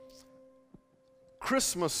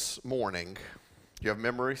Christmas morning, you have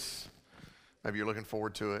memories? Maybe you're looking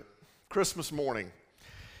forward to it. Christmas morning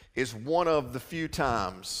is one of the few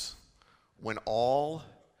times when all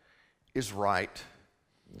is right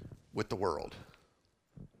with the world,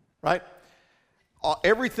 right?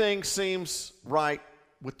 Everything seems right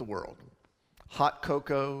with the world. Hot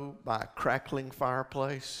cocoa by a crackling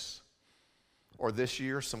fireplace, or this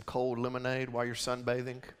year, some cold lemonade while you're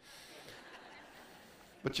sunbathing.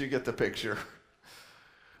 But you get the picture.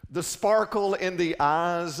 The sparkle in the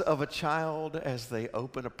eyes of a child as they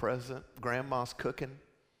open a present. Grandma's cooking,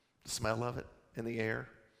 the smell of it in the air.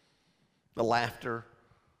 The laughter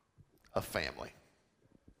of family.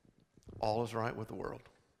 All is right with the world.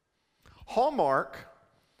 Hallmark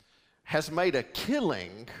has made a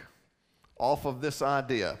killing off of this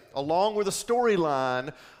idea, along with a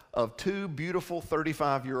storyline of two beautiful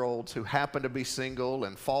 35-year-olds who happen to be single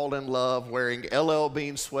and fall in love wearing LL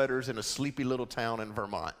Bean sweaters in a sleepy little town in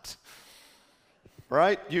Vermont.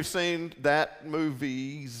 Right? You've seen that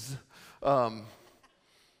movies. But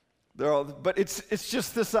it's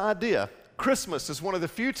just this idea. Christmas is one of the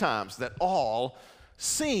few times that all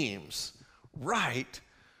seems right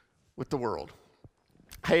with the world.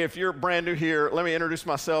 Hey, if you're brand new here, let me introduce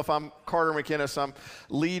myself. I'm Carter McInnes. I'm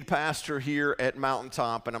lead pastor here at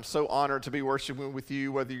Mountaintop, and I'm so honored to be worshiping with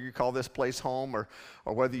you, whether you call this place home or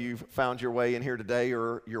whether you've found your way in here today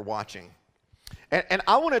or you're watching. And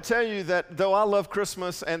I want to tell you that though I love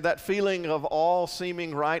Christmas and that feeling of all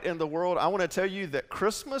seeming right in the world, I want to tell you that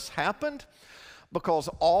Christmas happened because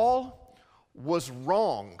all was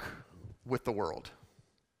wrong with the world.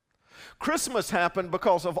 Christmas happened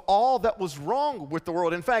because of all that was wrong with the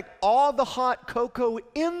world. In fact, all the hot cocoa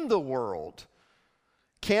in the world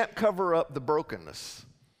can't cover up the brokenness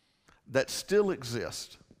that still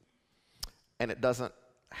exists, and it doesn't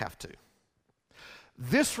have to.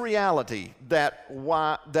 This reality that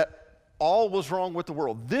all was wrong with the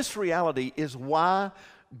world, this reality is why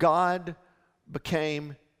God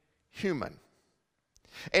became human.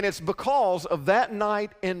 And it's because of that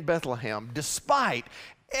night in Bethlehem, despite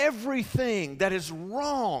everything that is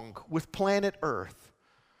wrong with planet Earth,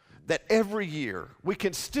 that every year we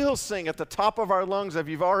can still sing at the top of our lungs, as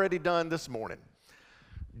you've already done this morning,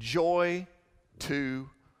 joy to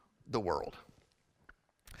the world.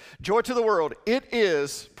 Joy to the world. It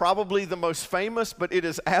is probably the most famous, but it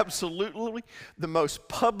is absolutely the most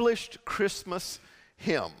published Christmas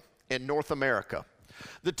hymn in North America.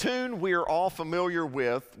 The tune we are all familiar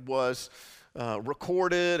with was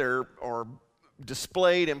recorded or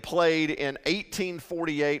displayed and played in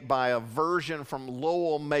 1848 by a version from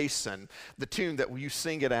Lowell Mason, the tune that you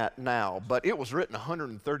sing it at now, but it was written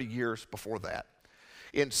 130 years before that.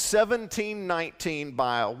 In 1719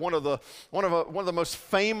 by one of the most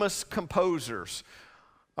famous composers,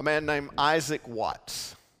 a man named Isaac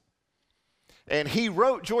Watts. And he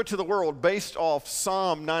wrote Joy to the World based off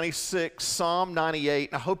Psalm 96, Psalm 98,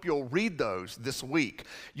 and I hope you'll read those this week.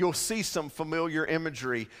 You'll see some familiar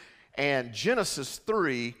imagery, and Genesis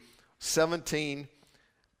 3, 17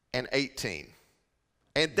 and 18.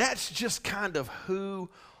 And that's just kind of who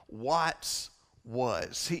Watts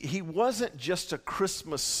was. He wasn't just a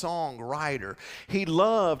Christmas song writer. He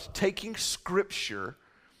loved taking scripture,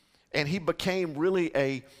 and he became really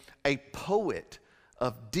a poet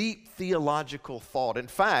of deep theological thought. In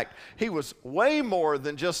fact, he was way more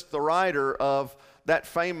than just the writer of that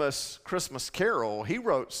famous Christmas carol. He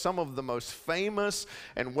wrote some of the most famous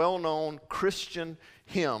and well-known Christian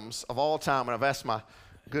hymns of all time. And I've asked my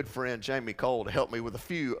good friend Jamie Cole to help me with a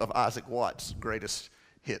few of Isaac Watts' greatest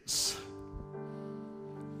hits.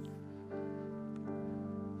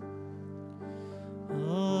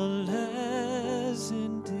 Alas,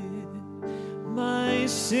 indeed, my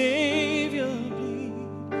Savior bleed,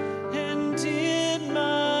 and did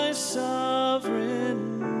my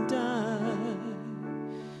sovereign die,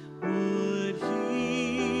 would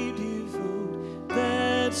he devote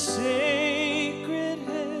that sacred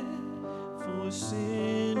head for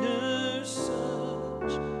sinners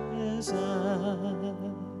such as I?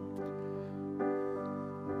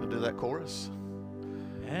 You'll do that chorus.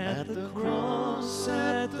 At the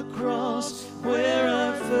cross, where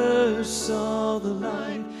I first saw the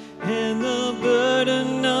light, and the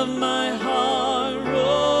burden of my heart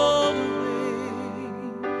rolled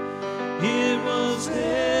away. It was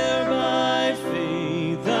there by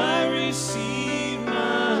faith I received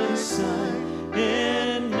my sight,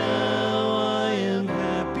 and now I am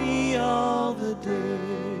happy all the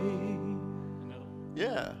day.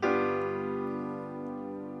 Yeah.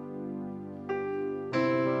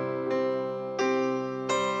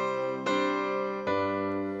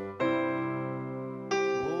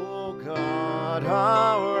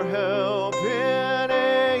 God, our help in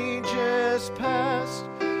ages past,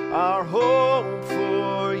 our hope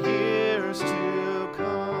for years to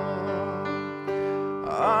come,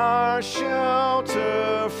 our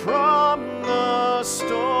shelter from the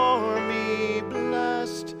stormy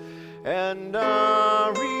blast, and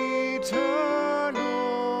our eternal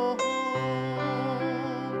home.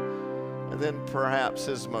 And then perhaps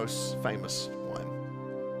his most famous one.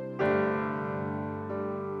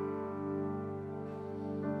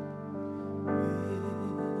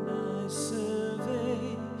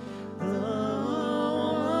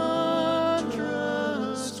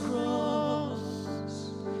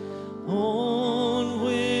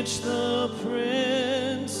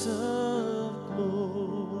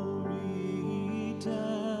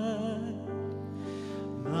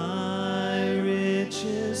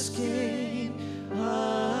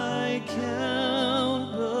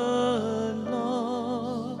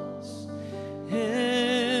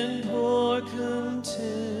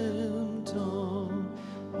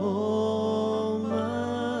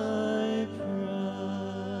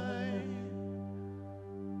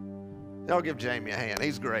 Y'all give Jamie a hand.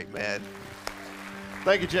 He's great, man.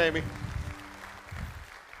 Thank you, Jamie.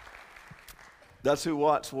 That's who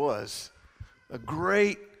Watts was. A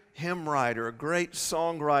great hymn writer, a great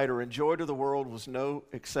songwriter, and Joy to the World was no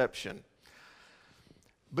exception.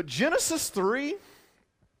 But Genesis 3,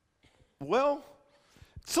 well,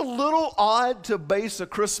 it's a little odd to base a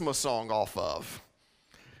Christmas song off of.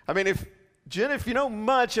 I mean, if you know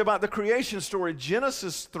much about the creation story,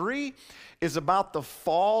 Genesis 3 is about the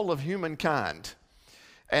fall of humankind.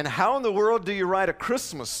 And how in the world do you write a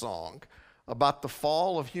Christmas song about the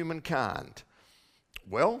fall of humankind?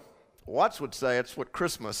 Well, Watts would say it's what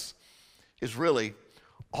Christmas is really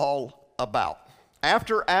all about.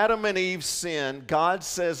 After Adam and Eve sinned, God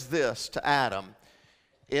says this to Adam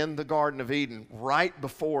in the Garden of Eden right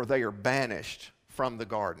before they are banished from the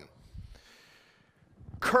garden.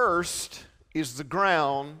 Cursed is the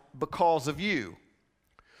ground because of you.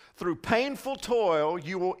 Through painful toil,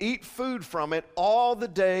 you will eat food from it all the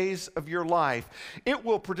days of your life. It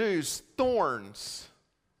will produce thorns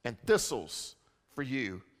and thistles for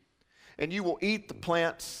you, and you will eat the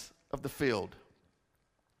plants of the field.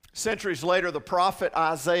 Centuries later, the prophet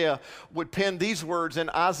Isaiah would pen these words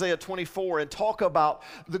in Isaiah 24 and talk about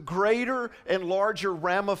the greater and larger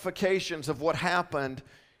ramifications of what happened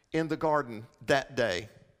in the garden that day.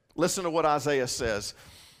 Listen to what Isaiah says.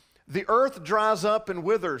 The earth dries up and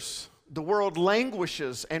withers. The world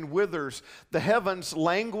languishes and withers. The heavens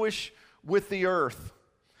languish with the earth.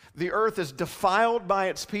 The earth is defiled by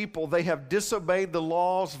its people. They have disobeyed the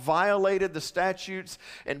laws, violated the statutes,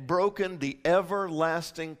 and broken the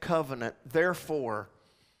everlasting covenant. Therefore,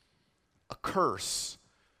 a curse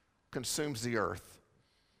consumes the earth,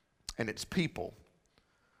 and its people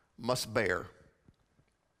must bear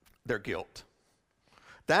their guilt.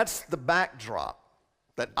 That's the backdrop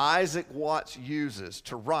that Isaac Watts uses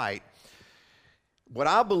to write what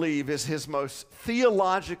I believe is his most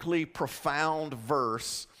theologically profound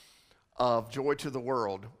verse of Joy to the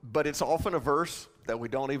World. But it's often a verse that we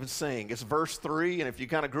don't even sing. It's verse 3, and if you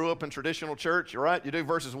kind of grew up in traditional church, you're right, you do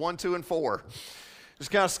verses 1, 2, and 4.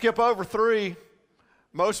 Just kind of skip over 3.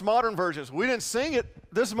 Most modern versions, we didn't sing it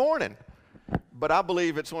this morning, but I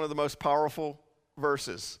believe it's one of the most powerful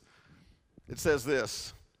verses. It says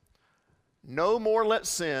this: no more let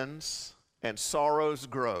sins and sorrows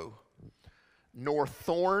grow, nor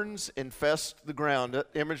thorns infest the ground. That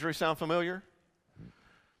imagery sound familiar?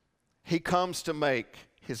 He comes to make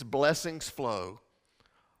his blessings flow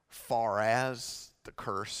far as the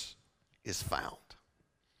curse is found.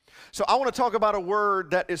 So I want to talk about a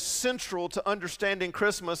word that is central to understanding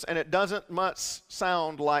Christmas, and it doesn't much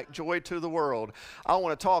sound like Joy to the World. I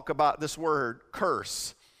want to talk about this word,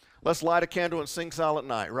 curse. Let's light a candle and sing Silent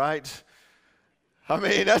Night, right? I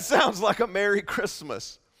mean, that sounds like a Merry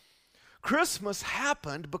Christmas. Christmas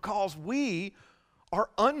happened because we are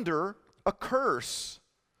under a curse.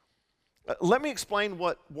 Let me explain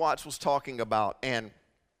what Watts was talking about and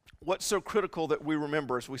what's so critical that we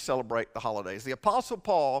remember as we celebrate the holidays. The Apostle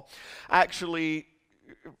Paul actually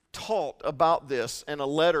taught about this in a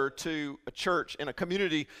letter to a church in a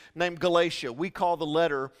community named Galatia. We call the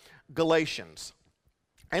letter Galatians.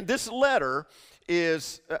 And this letter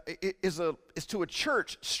is to a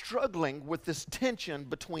church struggling with this tension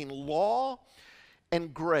between law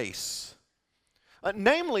and grace.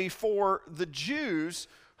 Namely, for the Jews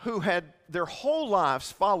who had their whole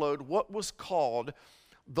lives followed what was called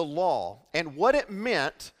the law and what it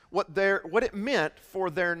meant for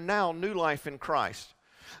their now new life in Christ.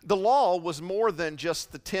 The law was more than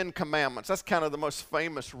just the 10 Commandments. That's kind of the most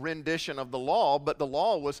famous rendition of the law, but the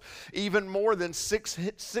law was even more than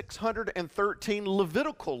 613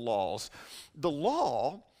 Levitical laws. The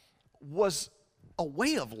law was a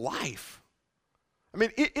way of life. I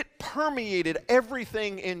mean, it permeated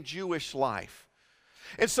everything in Jewish life.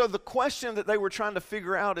 And so the question that they were trying to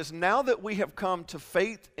figure out is, now that we have come to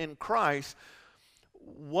faith in Christ,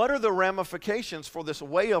 what are the ramifications for this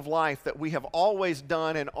way of life that we have always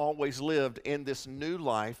done and always lived in this new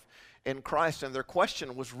life in Christ? And their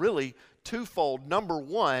question was really twofold. Number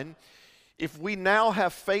one, if we now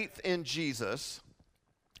have faith in Jesus,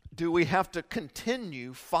 do we have to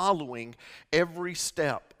continue following every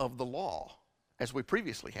step of the law as we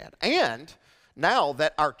previously had? And now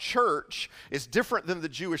that our church is different than the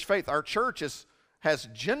Jewish faith, our church has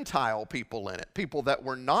Gentile people in it, people that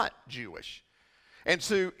were not Jewish. And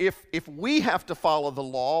so if we have to follow the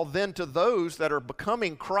law, then to those that are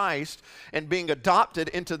becoming Christ and being adopted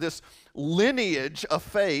into this lineage of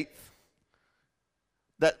faith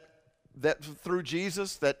that through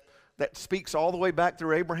Jesus, that speaks all the way back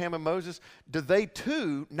through Abraham and Moses, do they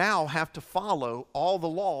too now have to follow all the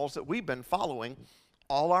laws that we've been following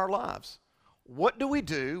all our lives? What do we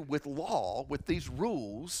do with law, with these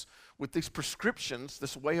rules, with these prescriptions,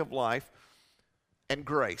 this way of life, and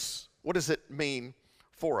grace? What does it mean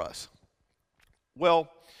for us? Well,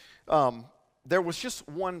 there was just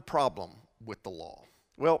one problem with the law.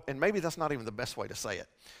 Well, and maybe that's not even the best way to say it.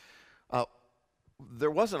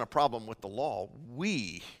 There wasn't a problem with the law.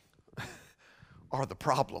 We are the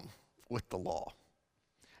problem with the law.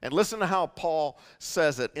 And listen to how Paul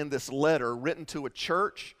says it in this letter written to a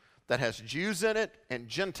church that has Jews in it and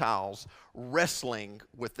Gentiles wrestling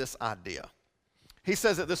with this idea. He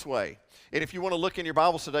says it this way, and if you want to look in your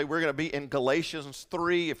Bibles today, we're going to be in Galatians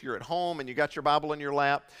 3 if you're at home and you got your Bible in your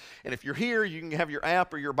lap. And if you're here, you can have your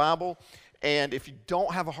app or your Bible. And if you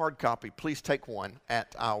don't have a hard copy, please take one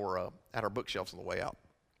at our bookshelves on the way out.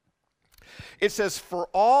 It says, "For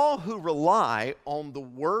all who rely on the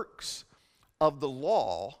works of the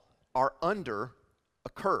law are under a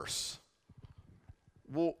curse."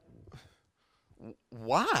 Well,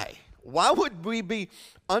 why? Why would we be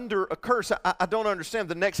under a curse? I don't understand.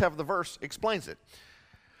 The next half of the verse explains it.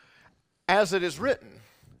 As it is written,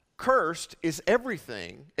 cursed is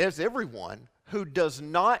everyone who does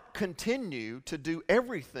not continue to do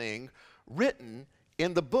everything written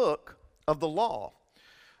in the book of the law.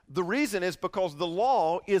 The reason is because the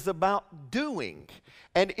law is about doing.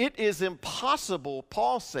 And it is impossible,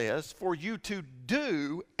 Paul says, for you to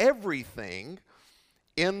do everything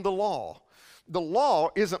in the law. The law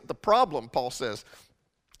isn't the problem, Paul says.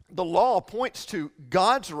 The law points to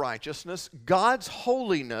God's righteousness, God's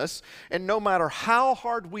holiness, and no matter how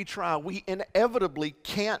hard we try, we inevitably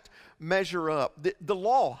can't measure up. The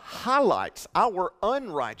law highlights our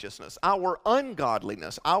unrighteousness, our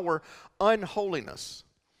ungodliness, our unholiness.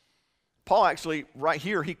 Paul actually, right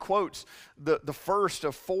here, he quotes the first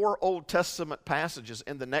of 4 Old Testament passages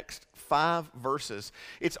in the next 5 verses.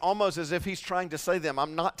 It's almost as if he's trying to say to them,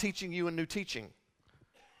 I'm not teaching you a new teaching.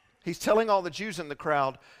 He's telling all the Jews in the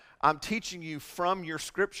crowd, I'm teaching you from your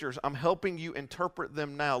scriptures. I'm helping you interpret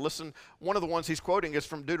them now. Listen, one of the ones he's quoting is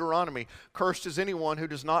from Deuteronomy. Cursed is anyone who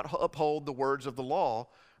does not uphold the words of the law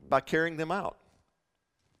by carrying them out.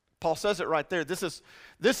 Paul says it right there. This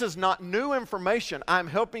is not new information. I'm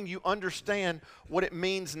helping you understand what it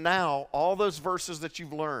means now, all those verses that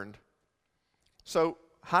you've learned. So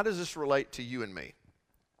how does this relate to you and me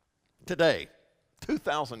today,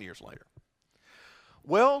 2,000 years later?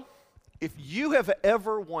 Well, if you have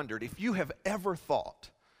ever wondered, if you have ever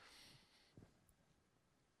thought,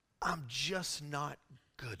 I'm just not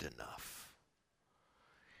good enough,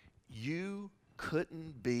 you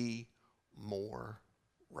couldn't be more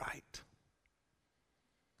right.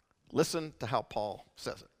 Listen to how Paul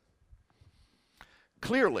says it.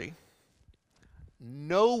 Clearly,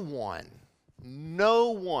 no one,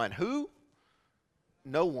 who?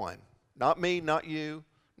 No one. Not me, not you,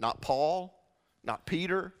 not Paul, not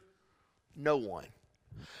Peter, no one.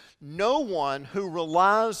 No one who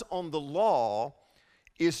relies on the law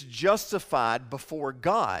is justified before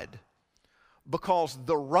God, because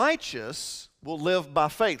the righteous will live by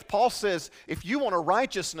faith. Paul says, if you want a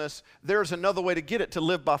righteousness, there's another way to get it, to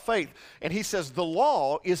live by faith. And he says the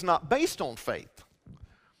law is not based on faith.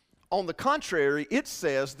 On the contrary, it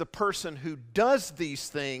says the person who does these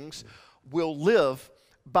things will live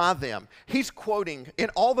by them. He's quoting, in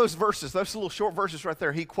all those verses, those little short verses right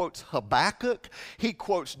there, he quotes Habakkuk, he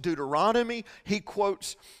quotes Deuteronomy, he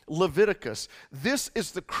quotes Leviticus. This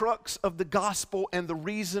is the crux of the gospel and the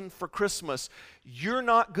reason for Christmas. You're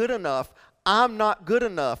not good enough. I'm not good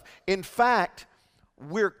enough. In fact,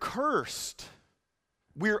 we're cursed.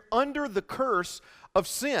 We're under the curse of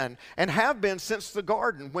sin and have been since the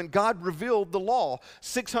garden when God revealed the law,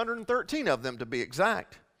 613 of them to be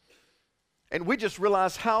exact. And we just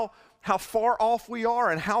realize how far off we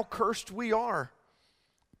are and how cursed we are.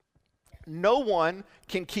 No one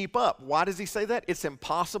can keep up. Why does he say that? It's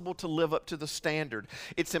impossible to live up to the standard.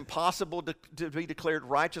 It's impossible to be declared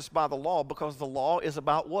righteous by the law because the law is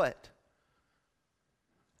about what?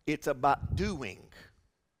 It's about doing.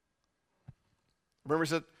 Remember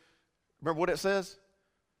what it says?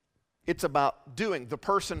 It's about doing. The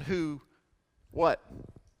person who, what?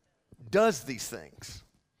 Does these things.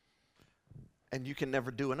 And you can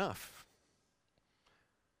never do enough.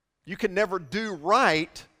 You can never do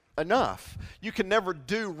right enough. You can never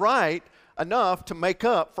do right enough to make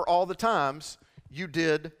up for all the times you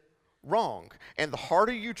did wrong. And the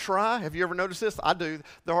harder you try, have you ever noticed this? I do.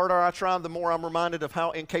 The harder I try, the more I'm reminded of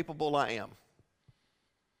how incapable I am.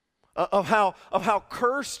 Of how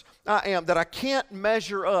cursed I am, that I can't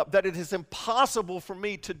measure up, that it is impossible for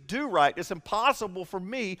me to do right. It's impossible for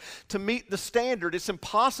me to meet the standard. It's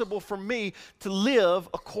impossible for me to live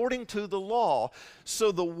according to the law.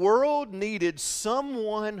 So the world needed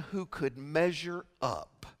someone who could measure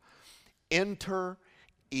up. Enter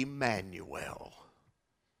Emmanuel,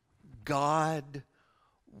 God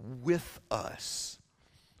with us,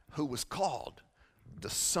 who was called the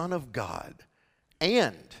Son of God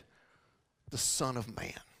and the Son of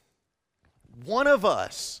Man. One of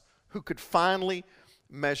us who could finally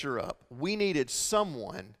measure up. We needed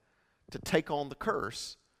someone to take on the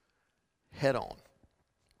curse head on.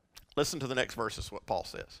 Listen to the next verses, what Paul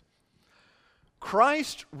says.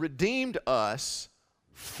 Christ redeemed us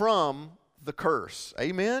from the curse.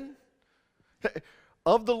 Amen?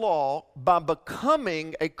 Of the law by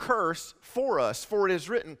becoming a curse for us. For it is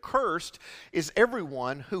written, cursed is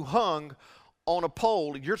everyone who hung on a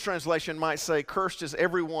pole. Your translation might say, cursed is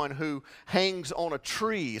everyone who hangs on a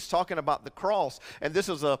tree. It's talking about the cross. And this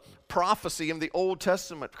is a prophecy in the Old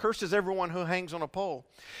Testament. Cursed is everyone who hangs on a pole.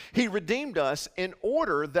 He redeemed us in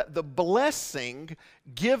order that the blessing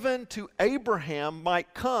given to Abraham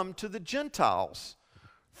might come to the Gentiles.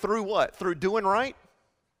 Through what? Through doing right?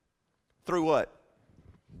 Through what?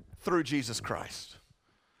 Through Jesus Christ.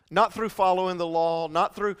 Not through following the law,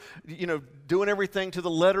 not through, doing everything to the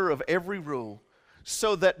letter of every rule,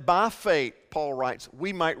 so that by faith, Paul writes,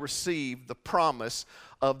 we might receive the promise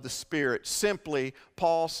of the Spirit. Simply,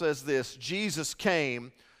 Paul says this, Jesus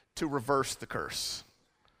came to reverse the curse.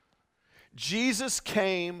 Jesus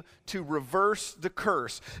came to reverse the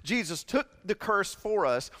curse. Jesus took the curse for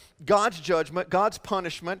us, God's judgment, God's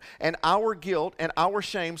punishment, and our guilt and our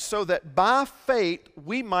shame, so that by faith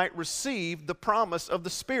we might receive the promise of the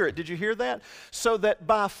Spirit. Did you hear that? So that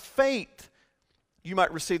by faith you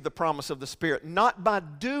might receive the promise of the Spirit. Not by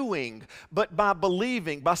doing, but by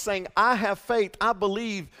believing, by saying, I have faith, I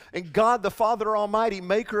believe in God the Father Almighty,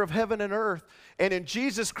 maker of heaven and earth, and in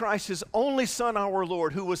Jesus Christ, His only Son, our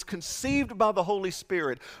Lord, who was conceived by the Holy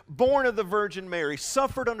Spirit, born of the Virgin Mary,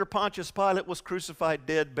 suffered under Pontius Pilate, was crucified,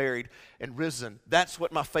 dead, buried, and risen. That's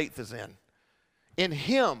what my faith is in. In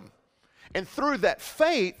Him. And through that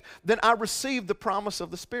faith, then I receive the promise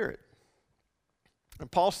of the Spirit. And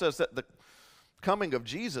Paul says that the coming of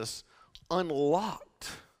Jesus unlocked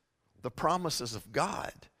the promises of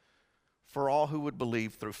God for all who would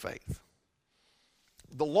believe through faith.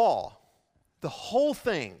 The law, the whole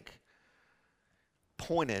thing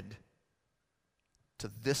pointed to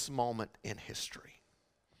this moment in history.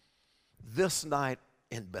 This night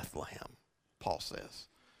in Bethlehem, Paul says.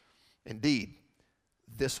 Indeed,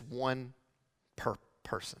 this one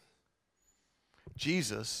person.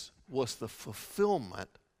 Jesus was the fulfillment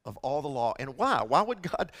of all the law. And why? Why would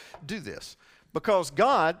God do this? Because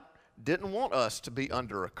God didn't want us to be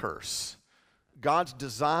under a curse. God's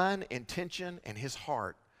design, intention, and His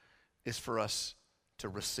heart is for us to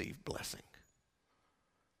receive blessing.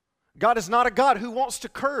 God is not a God who wants to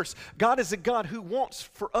curse. God is a God who wants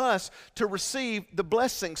for us to receive the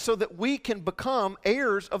blessing so that we can become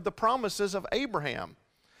heirs of the promises of Abraham.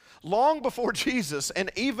 Long before Jesus and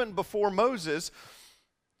even before Moses,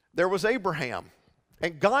 there was Abraham.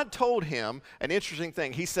 And God told him an interesting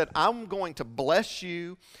thing. He said, I'm going to bless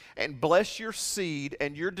you and bless your seed,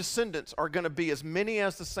 and your descendants are going to be as many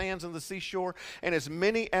as the sands on the seashore and as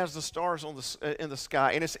many as the stars on in the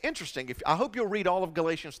sky. And it's interesting. I hope you'll read all of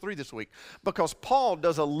Galatians 3 this week, because Paul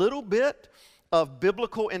does a little bit of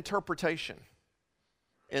biblical interpretation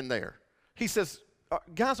in there. He says,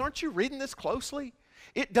 guys, aren't you reading this closely?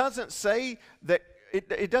 It doesn't say that,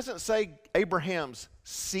 it doesn't say Abraham's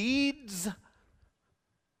seeds,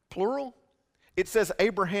 plural. It says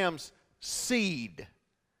Abraham's seed.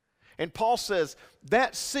 And Paul says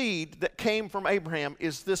that seed that came from Abraham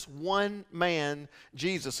is this one man,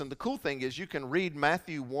 Jesus. And the cool thing is you can read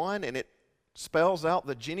Matthew 1 and it spells out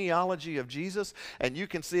the genealogy of Jesus, and you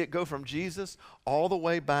can see it go from Jesus all the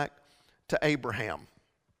way back to Abraham.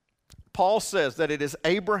 Paul says that it is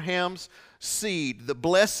Abraham's seed. The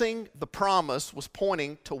blessing, the promise was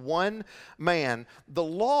pointing to one man. The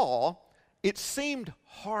law, it seemed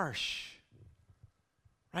harsh.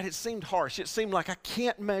 Right? It seemed harsh. It seemed like I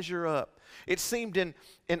can't measure up. It seemed in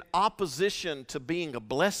opposition to being a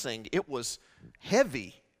blessing. It was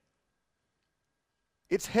heavy.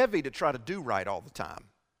 It's heavy to try to do right all the time.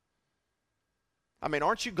 I mean,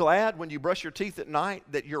 aren't you glad when you brush your teeth at night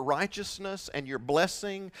that your righteousness and your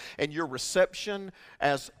blessing and your reception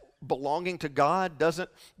as belonging to God doesn't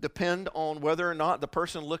depend on whether or not the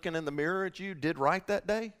person looking in the mirror at you did right that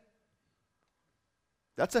day?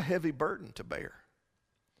 That's a heavy burden to bear.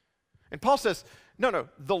 And Paul says, no,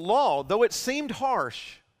 the law, though it seemed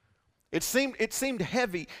harsh, it seemed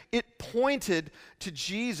heavy, it pointed to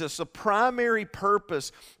Jesus. The primary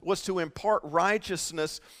purpose was to impart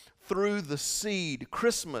righteousness through the seed.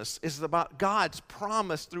 Christmas is about God's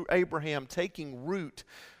promise through Abraham taking root,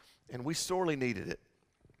 and we sorely needed it,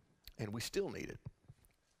 and we still need it.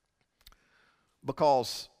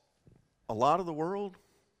 Because a lot of the world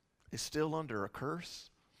is still under a curse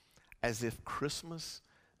as if Christmas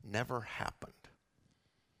never happened.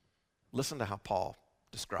 Listen to how Paul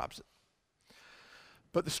describes it.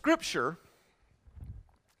 But the Scripture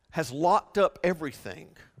has locked up everything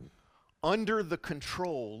under the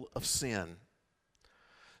control of sin,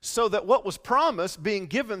 so that what was promised, being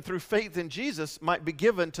given through faith in Jesus, might be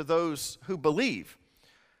given to those who believe.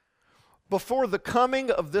 Before the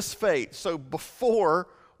coming of this faith, so before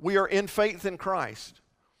we are in faith in Christ,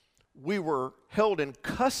 we were held in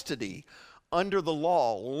custody under the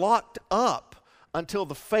law, locked up until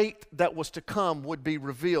the faith that was to come would be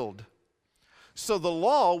revealed. So the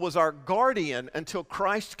law was our guardian until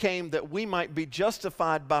Christ came that we might be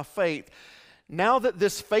justified by faith. Now that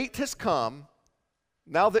this faith has come,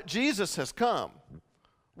 now that Jesus has come,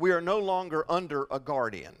 we are no longer under a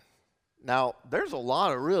guardian. Now, there's a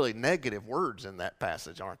lot of really negative words in that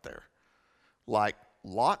passage, aren't there? Like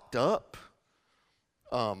locked up,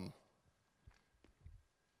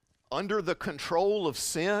 under the control of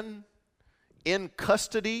sin, in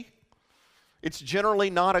custody. It's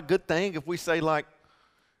generally not a good thing if we say, like,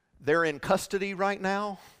 they're in custody right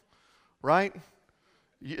now, right?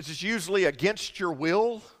 It's usually against your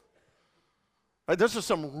will. Those are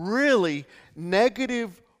some really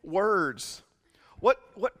negative words.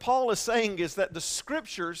 What Paul is saying is that the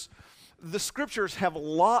scriptures have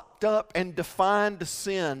locked up and defined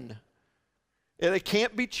sin. They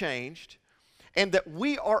can't be changed, and that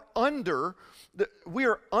we are under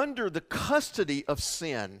the custody of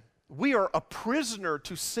sin. We are a prisoner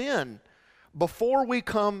to sin before we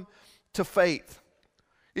come to faith.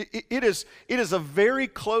 It is a very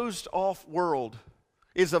closed off world.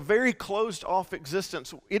 It is a very closed off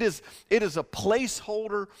existence. It is a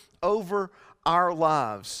placeholder over our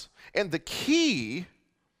lives. And the key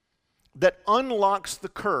that unlocks the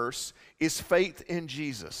curse is faith in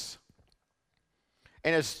Jesus.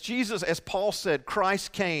 And as Paul said,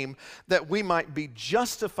 Christ came that we might be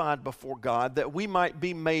justified before God, that we might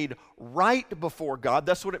be made right before God.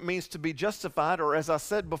 That's what it means to be justified, or as I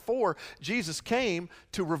said before, Jesus came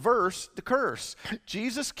to reverse the curse.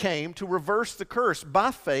 Jesus came to reverse the curse by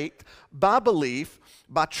faith, by belief,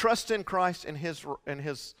 by trust in Christ and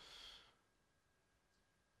His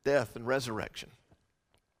death and resurrection.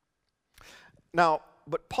 Now,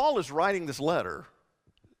 but Paul is writing this letter.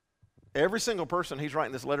 Every single person he's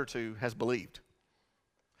writing this letter to has believed.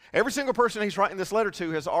 Every single person he's writing this letter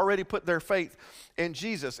to has already put their faith in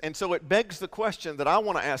Jesus. And so it begs the question that I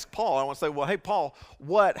want to ask Paul. I want to say, well, hey, Paul,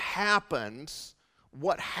 what happens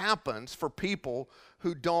for people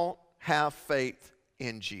who don't have faith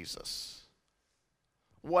in Jesus?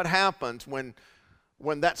 What happens when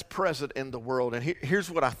that's present in the world? And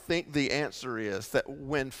here's what I think the answer is, that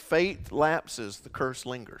when faith lapses, the curse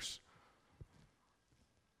lingers.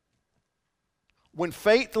 When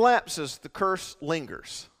faith lapses, the curse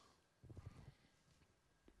lingers.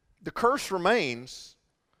 The curse remains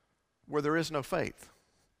where there is no faith.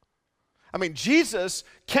 I mean, Jesus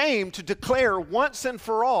came to declare once and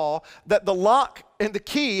for all that the lock and the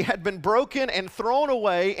key had been broken and thrown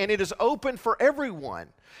away, and it is open for everyone.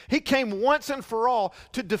 He came once and for all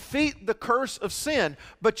to defeat the curse of sin,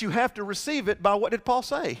 but you have to receive it by, what did Paul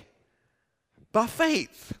say? By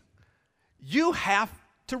faith. You have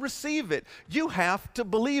to receive it. You have to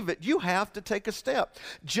believe it. You have to take a step.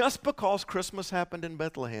 Just because Christmas happened in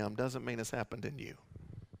Bethlehem doesn't mean it's happened in you.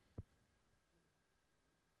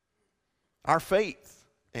 Our faith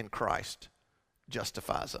in Christ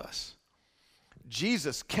justifies us.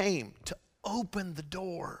 Jesus came to open the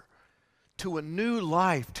door to a new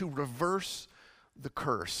life, to reverse the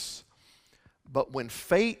curse. But when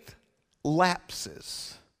faith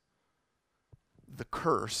lapses, the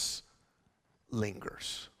curse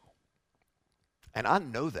lingers. And I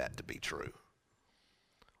know that to be true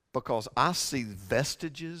because I see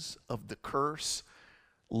vestiges of the curse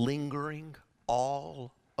lingering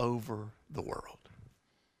all over the world.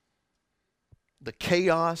 The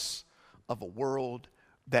chaos of a world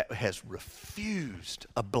that has refused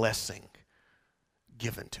a blessing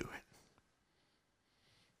given to it.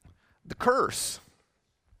 The curse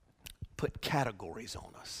put categories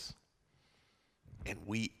on us, and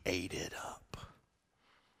we ate it up.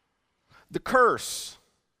 The curse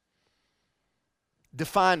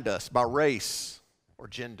defined us by race or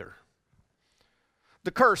gender.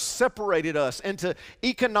 The curse separated us into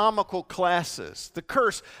economical classes. The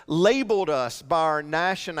curse labeled us by our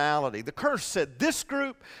nationality. The curse said this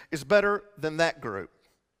group is better than that group.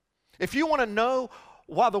 If you want to know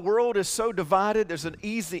why the world is so divided, there's an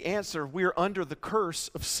easy answer. We're under the curse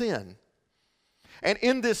of sin. And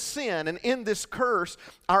in this sin and in this curse,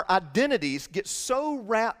 our identities get so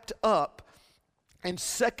wrapped up in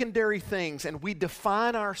secondary things, and we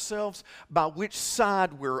define ourselves by which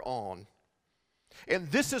side we're on. And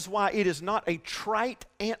this is why it is not a trite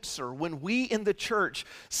answer when we in the church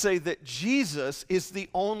say that Jesus is the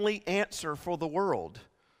only answer for the world,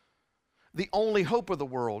 the only hope of the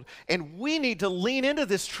world. And we need to lean into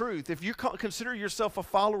this truth. If you consider yourself a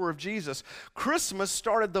follower of Jesus, Christmas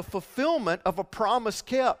started the fulfillment of a promise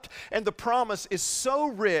kept. And the promise is so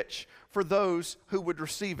rich for those who would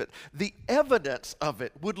receive it. The evidence of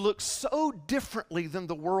it would look so differently than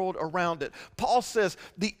the world around it. Paul says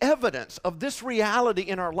the evidence of this reality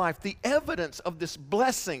in our life, the evidence of this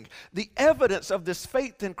blessing, the evidence of this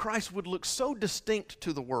faith in Christ would look so distinct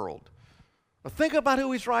to the world. Now think about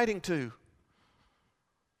who he's writing to.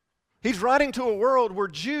 He's writing to a world where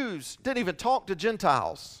Jews didn't even talk to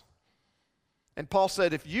Gentiles. And Paul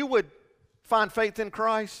said, if you would find faith in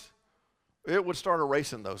Christ, it would start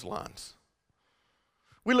erasing those lines.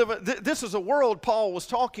 This is a world Paul was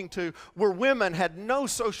talking to where women had no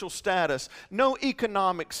social status, no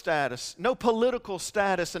economic status, no political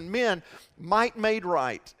status, and men might made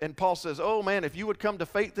right. And Paul says, oh man, if you would come to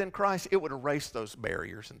faith in Christ, it would erase those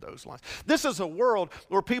barriers and those lines. This is a world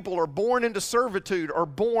where people are born into servitude or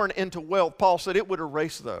born into wealth. Paul said it would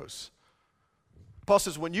erase those. Paul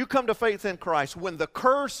says, when you come to faith in Christ, when the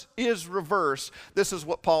curse is reversed, this is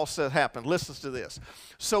what Paul said happened. Listen to this.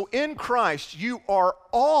 So in Christ, you are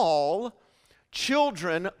all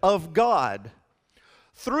children of God.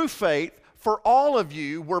 Through faith, for all of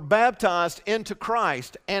you were baptized into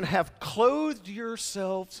Christ and have clothed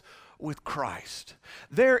yourselves with Christ.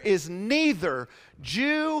 There is neither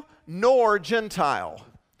Jew nor Gentile,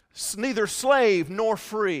 neither slave nor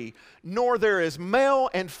free, nor there is male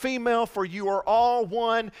and female, for you are all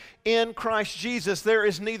one in Christ Jesus. There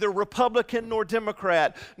is neither Republican nor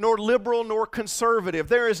Democrat, nor liberal nor conservative.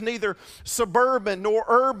 There is neither suburban nor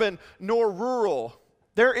urban nor rural.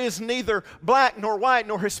 There is neither black nor white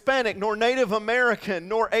nor Hispanic nor Native American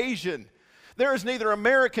nor Asian. There is neither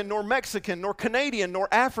American nor Mexican nor Canadian nor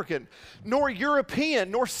African nor European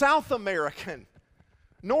nor South American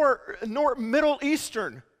nor Middle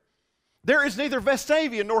Eastern. There is neither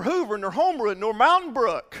Vestavia, nor Hoover, nor Homewood, nor Mountain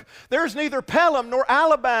Brook. There is neither Pelham, nor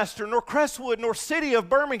Alabaster, nor Crestwood, nor City of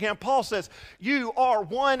Birmingham. Paul says, you are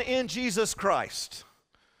one in Jesus Christ.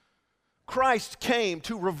 Christ came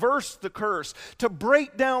to reverse the curse, to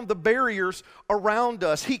break down the barriers around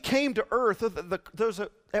us. He came to earth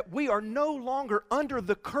that we are no longer under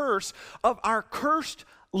the curse of our cursed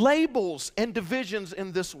labels and divisions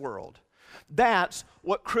in this world. That's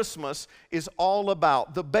what Christmas is all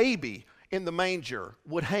about. The baby in the manger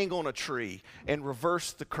would hang on a tree and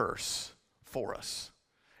reverse the curse for us.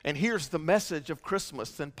 And here's the message of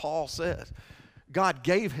Christmas. Then Paul says, God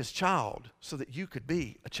gave his child so that you could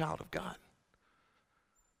be a child of God.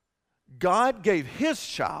 God gave his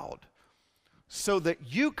child so that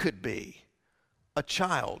you could be a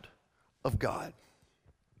child of God.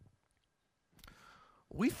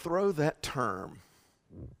 We throw that term,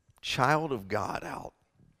 child of God, out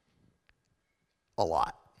a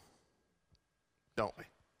lot, don't we?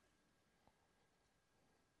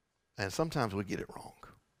 And sometimes we get it wrong.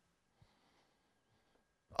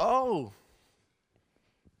 Oh,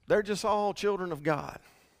 they're just all children of God.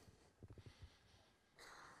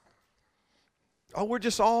 Oh, we're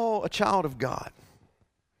just all a child of God.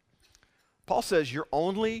 Paul says you're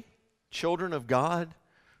only children of God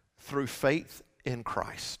through faith in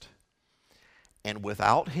Christ. And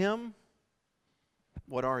without him,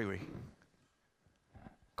 what are we?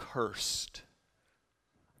 Cursed,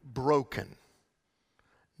 broken,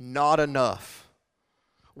 not enough.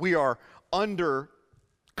 We are under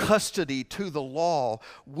custody to the law.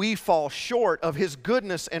 We fall short of his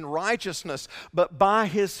goodness and righteousness, but by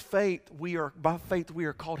faith we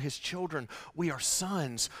are called his children. We are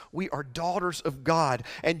sons. We are daughters of God.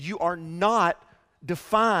 And you are not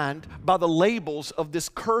defined by the labels of this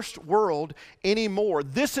cursed world anymore.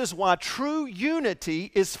 This is why true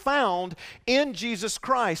unity is found in Jesus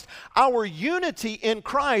Christ. Our unity in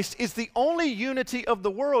Christ is the only unity of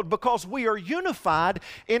the world because we are unified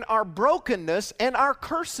in our brokenness and our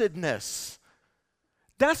cursedness.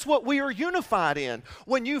 That's what we are unified in.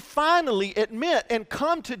 When you finally admit and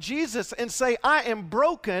come to Jesus and say, I am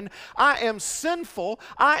broken, I am sinful,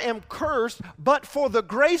 I am cursed, but for the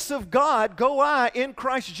grace of God go I in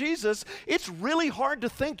Christ Jesus, it's really hard to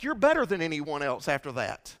think you're better than anyone else after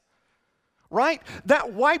that. Right?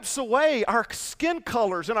 That wipes away our skin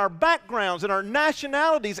colors and our backgrounds and our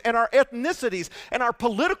nationalities and our ethnicities and our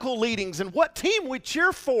political leanings and what team we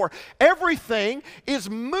cheer for. Everything is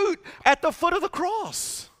moot at the foot of the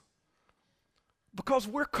cross because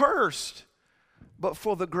we're cursed. But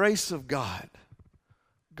for the grace of God,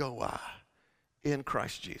 go I in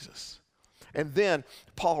Christ Jesus. And then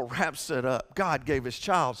Paul wraps it up. God gave his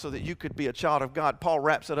child so that you could be a child of God. Paul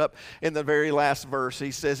wraps it up in the very last verse.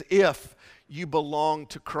 He says, if you belong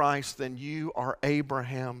to Christ, then you are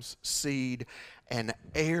Abraham's seed and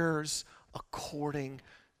heirs according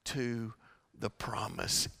to the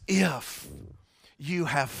promise. If you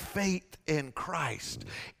have faith in Christ,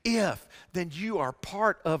 then you are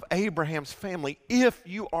part of Abraham's family. If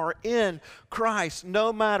you are in Christ,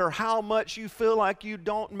 no matter how much you feel like you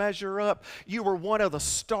don't measure up, you were one of the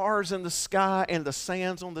stars in the sky and the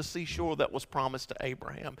sands on the seashore that was promised to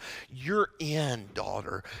Abraham. You're in,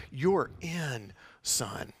 daughter. You're in,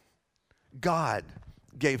 son. God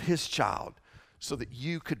gave his child so that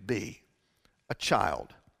you could be a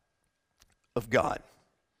child of God.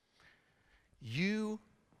 You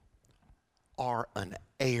are an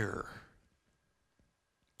heir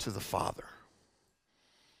to the Father.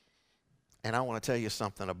 And I want to tell you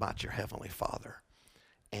something about your Heavenly Father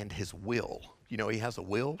and his will. You know, he has a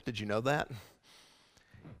will. Did you know that?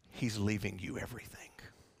 He's leaving you everything.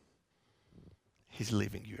 He's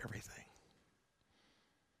leaving you everything.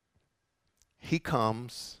 He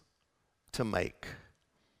comes to make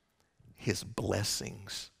his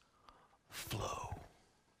blessings flow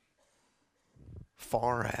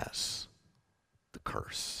far as the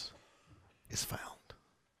curse is found.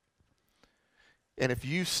 And if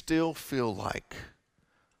you still feel like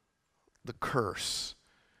the curse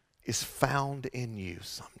is found in you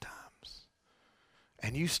sometimes,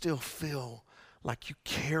 and you still feel like you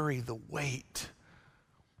carry the weight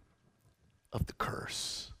of the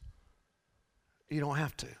curse, you don't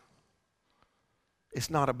have to. It's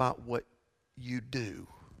not about what you do.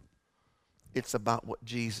 It's about what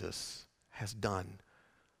Jesus has done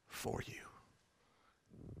for you.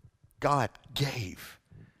 God gave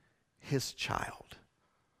his child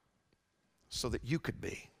so that you could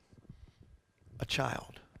be a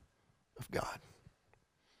child of God.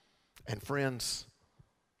 And friends,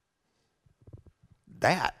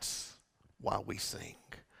 that's why we sing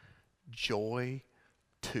joy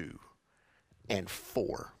to and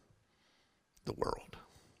for the world.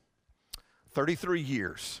 33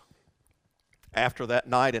 years after that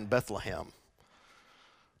night in Bethlehem,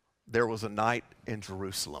 there was a night in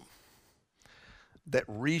Jerusalem that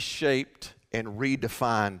reshaped and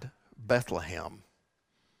redefined Bethlehem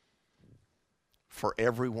for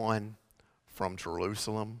everyone from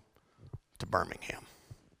Jerusalem to Birmingham.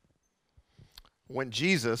 When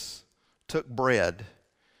Jesus took bread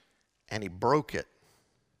and he broke it,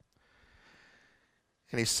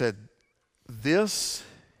 and he said, "This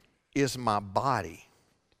is my body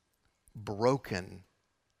broken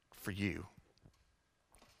for you.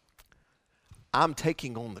 I'm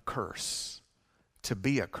taking on the curse to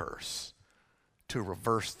be a curse, to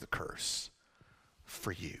reverse the curse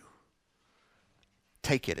for you.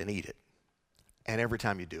 Take it and eat it. And every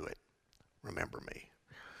time you do it, remember me."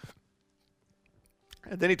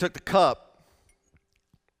 And then he took the cup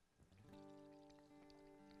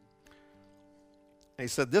and he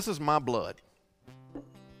said, "This is my blood."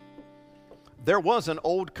 There was an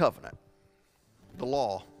old covenant, the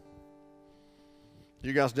law.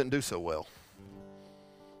 You guys didn't do so well.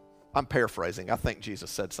 I'm paraphrasing. I think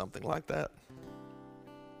Jesus said something like that.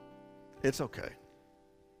 It's okay.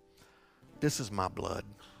 This is my blood,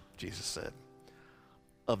 Jesus said,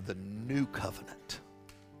 of the new covenant.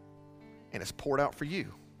 And it's poured out for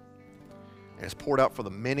you. And it's poured out for the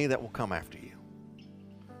many that will come after you.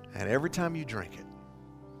 And every time you drink it,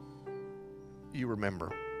 you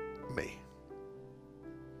remember me.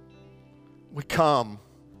 We come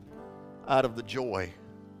out of the joy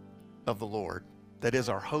of the Lord that is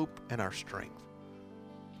our hope and our strength.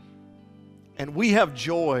 And we have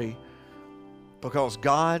joy because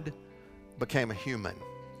God became a human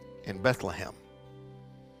in Bethlehem.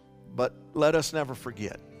 But let us never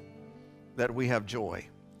forget that we have joy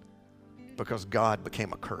because God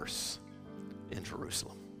became a curse in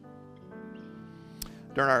Jerusalem.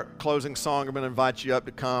 During our closing song, I'm going to invite you up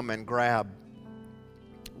to come and grab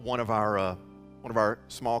one of our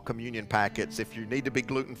small communion packets. If you need to be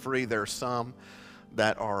gluten-free, there are some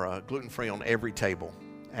that are gluten-free on every table.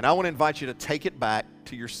 And I want to invite you to take it back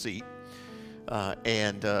to your seat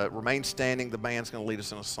and remain standing. The band's going to lead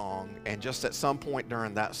us in a song. And just at some point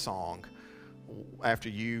during that song, after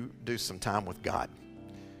you do some time with God,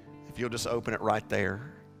 if you'll just open it right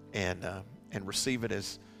there and receive it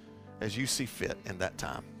as you see fit in that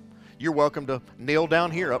time. You're welcome to kneel down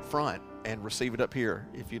here up front and receive it up here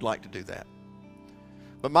if you'd like to do that.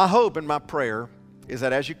 But my hope and my prayer is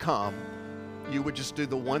that as you come, you would just do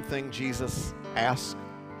the one thing Jesus asked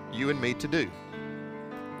you and me to do.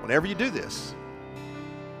 Whenever you do this,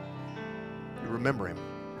 you remember him.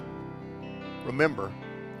 Remember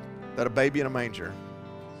that a baby in a manger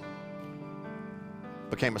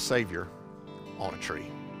became a Savior on a tree.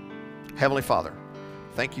 Heavenly Father,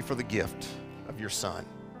 thank you for the gift of your Son.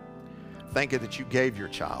 Thank you that you gave your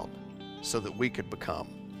child so that we could become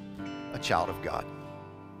a child of God.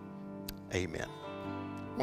 Amen.